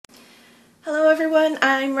Hello everyone,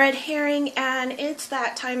 I'm Red Herring, and it's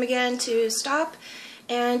that time again to stop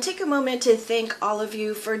and take a moment to thank all of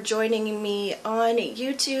you for joining me on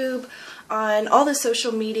YouTube, on all the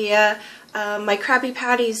social media, my Crabby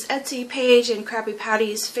Paddies Etsy page and Crabby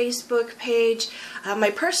Paddies Facebook page, my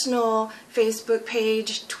personal Facebook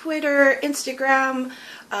page, Twitter, Instagram,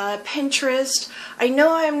 Pinterest. I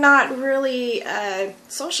know I'm not really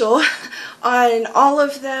social on all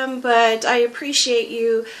of them, but I appreciate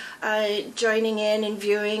you joining in and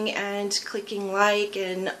viewing and clicking like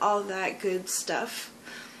and all that good stuff.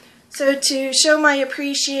 So to show my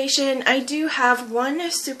appreciation, I do have one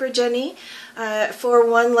Super Jennie for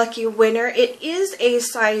one lucky winner. It is a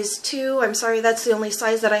size 2. I'm sorry, that's the only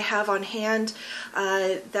size that I have on hand.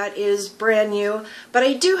 That is brand new. But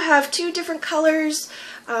I do have 2 different colors,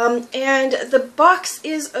 and the box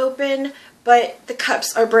is open, but the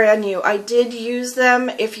cups are brand new. I did use them.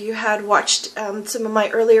 If you had watched some of my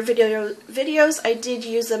earlier videos, I did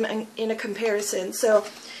use them in a comparison. So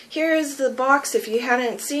here is the box. If you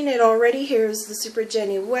hadn't seen it already, here's the Super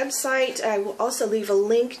Jennie website. I will also leave a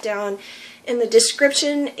link down in the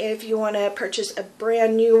description if you want to purchase a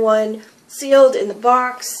brand new one, sealed in the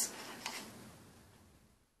box.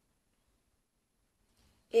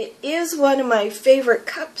 It is one of my favorite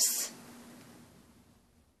cups,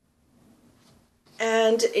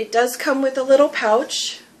 and it does come with a little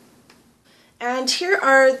pouch. And here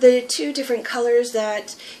are the 2 different colors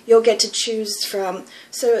that you'll get to choose from.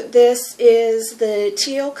 So this is the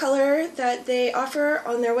teal color that they offer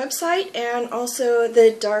on their website, and also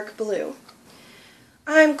the dark blue.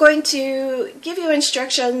 I'm going to give you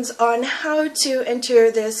instructions on how to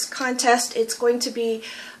enter this contest. It's going to be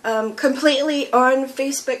completely on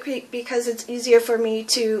Facebook because it's easier for me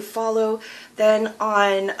to follow than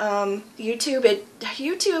on YouTube.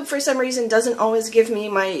 YouTube, for some reason, doesn't always give me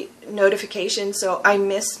my notifications, so I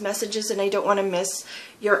miss messages and I don't want to miss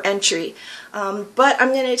your entry. But I'm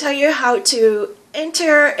going to tell you how to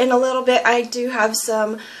enter in a little bit. I do have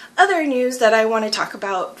some other news that I want to talk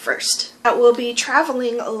about first. I will be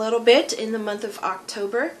traveling a little bit in the month of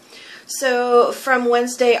October. So from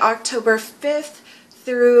Wednesday, October 5th,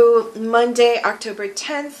 through Monday, October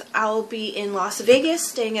 10th, I'll be in Las Vegas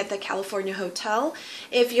staying at the California Hotel.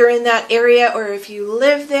 If you're in that area or if you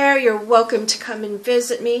live there, you're welcome to come and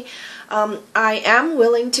visit me. I am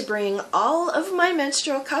willing to bring all of my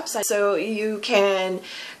menstrual cups so you can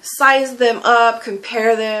size them up,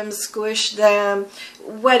 compare them, squish them,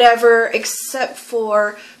 whatever, except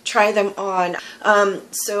for try them on.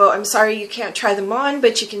 So I'm sorry you can't try them on,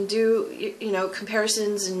 but you can do, you know,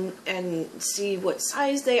 comparisons and see what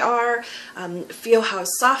size they are, feel how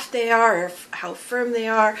soft they are or how firm they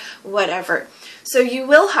are, whatever. So you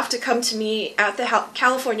will have to come to me at the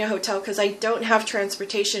California Hotel because I don't have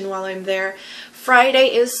transportation while I'm there. Friday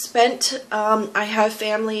is spent. I have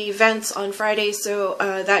family events on Friday, so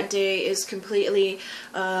that day is completely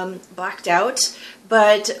blacked out.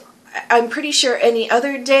 But I'm pretty sure any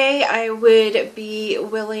other day I would be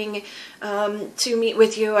willing to meet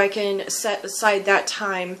with you. I can set aside that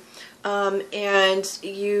time, and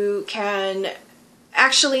you can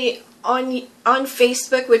actually on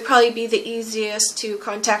Facebook would probably be the easiest to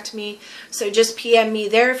contact me. So just PM me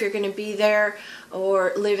there if you're going to be there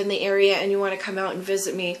or live in the area and you want to come out and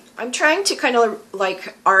visit me. I'm trying to kind of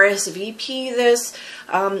like RSVP this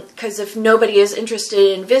because if nobody is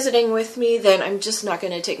interested in visiting with me, then I'm just not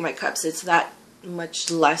going to take my cups. It's that much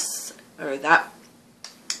less, or that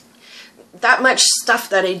much stuff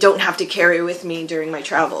that I don't have to carry with me during my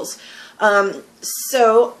travels.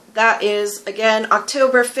 So that is, again,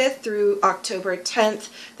 October 5th through October 10th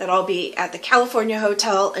that I'll be at the California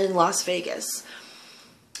Hotel in Las Vegas.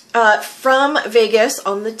 From Vegas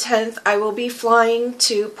on the 10th, I will be flying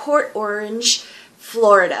to Port Orange,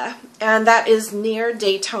 Florida, and that is near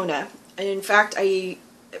Daytona. And in fact,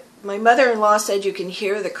 my mother-in-law said you can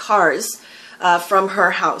hear the cars from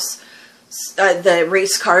her house, the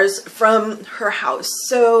race cars from her house.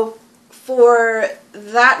 So for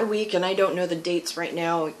that week, and I don't know the dates right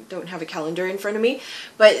now, I don't have a calendar in front of me,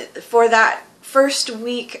 but for that first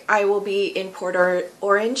week I will be in Port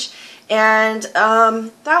Orange, and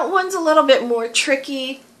that one's a little bit more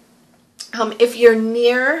tricky. If you're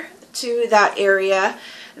near to that area,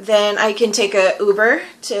 then I can take a Uber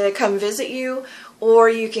to come visit you, or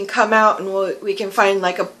you can come out and we can find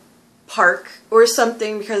like a park or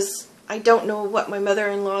something, because I don't know what my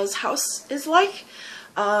mother-in-law's house is like.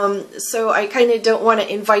 So I kind of don't want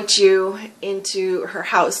to invite you into her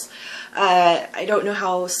house. I don't know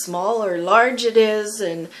how small or large it is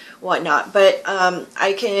and whatnot, but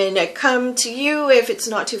I can come to you if it's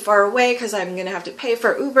not too far away, because I'm going to have to pay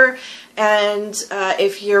for Uber. And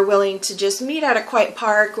if you're willing to just meet at a quiet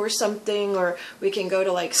park or something, or we can go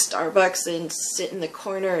to like Starbucks and sit in the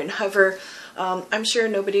corner and hover. I'm sure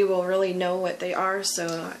nobody will really know what they are,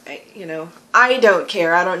 so you know, I don't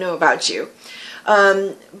care. I don't know about you.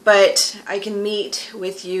 But I can meet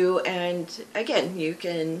with you, and again, you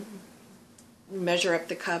can measure up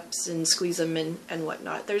the cups and squeeze them and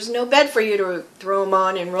whatnot. There's no bed for you to throw them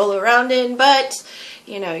on and roll around in, but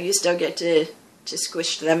you know, you still get to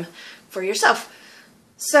squish them for yourself.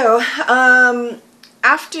 So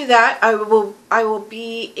after that, I will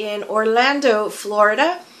be in Orlando,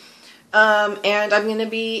 Florida, and I'm going to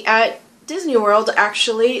be at Disney World,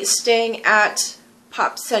 actually staying at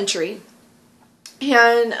Pop Century.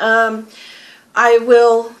 And I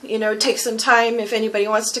will, you know, take some time if anybody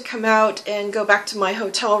wants to come out and go back to my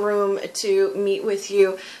hotel room to meet with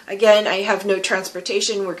you. Again, I have no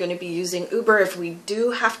transportation. We're going to be using Uber if we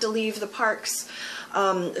do have to leave the parks.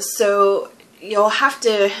 So you'll have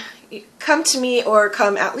to come to me, or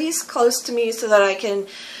come at least close to me, so that I can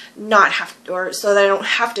not have, or so that I don't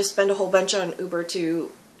have to spend a whole bunch on Uber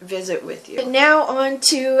to visit with you. Now on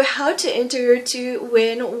to how to enter to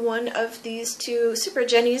win one of these 2 Super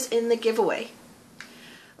Jennies in the giveaway.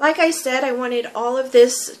 Like I said, I wanted all of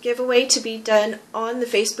this giveaway to be done on the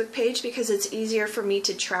Facebook page because it's easier for me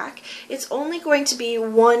to track. It's only going to be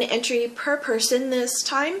 1 entry per person this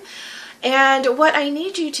time. And what I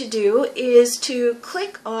need you to do is to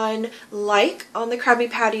click on like on the Crabby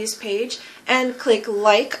Paddies page, and click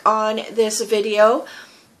like on this video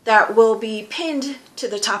that will be pinned to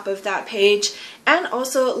the top of that page, and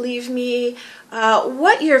also leave me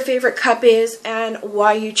what your favorite cup is and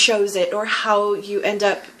why you chose it, or how you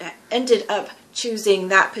ended up choosing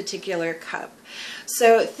that particular cup.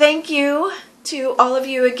 So thank you to all of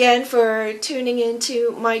you again for tuning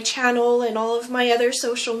into my channel and all of my other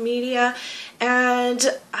social media, and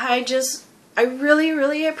I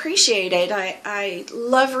really appreciate it. I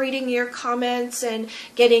love reading your comments and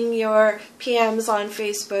getting your PMs on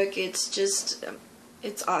Facebook.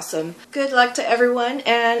 It's awesome. Good luck to everyone,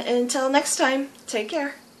 and until next time, take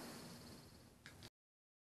care.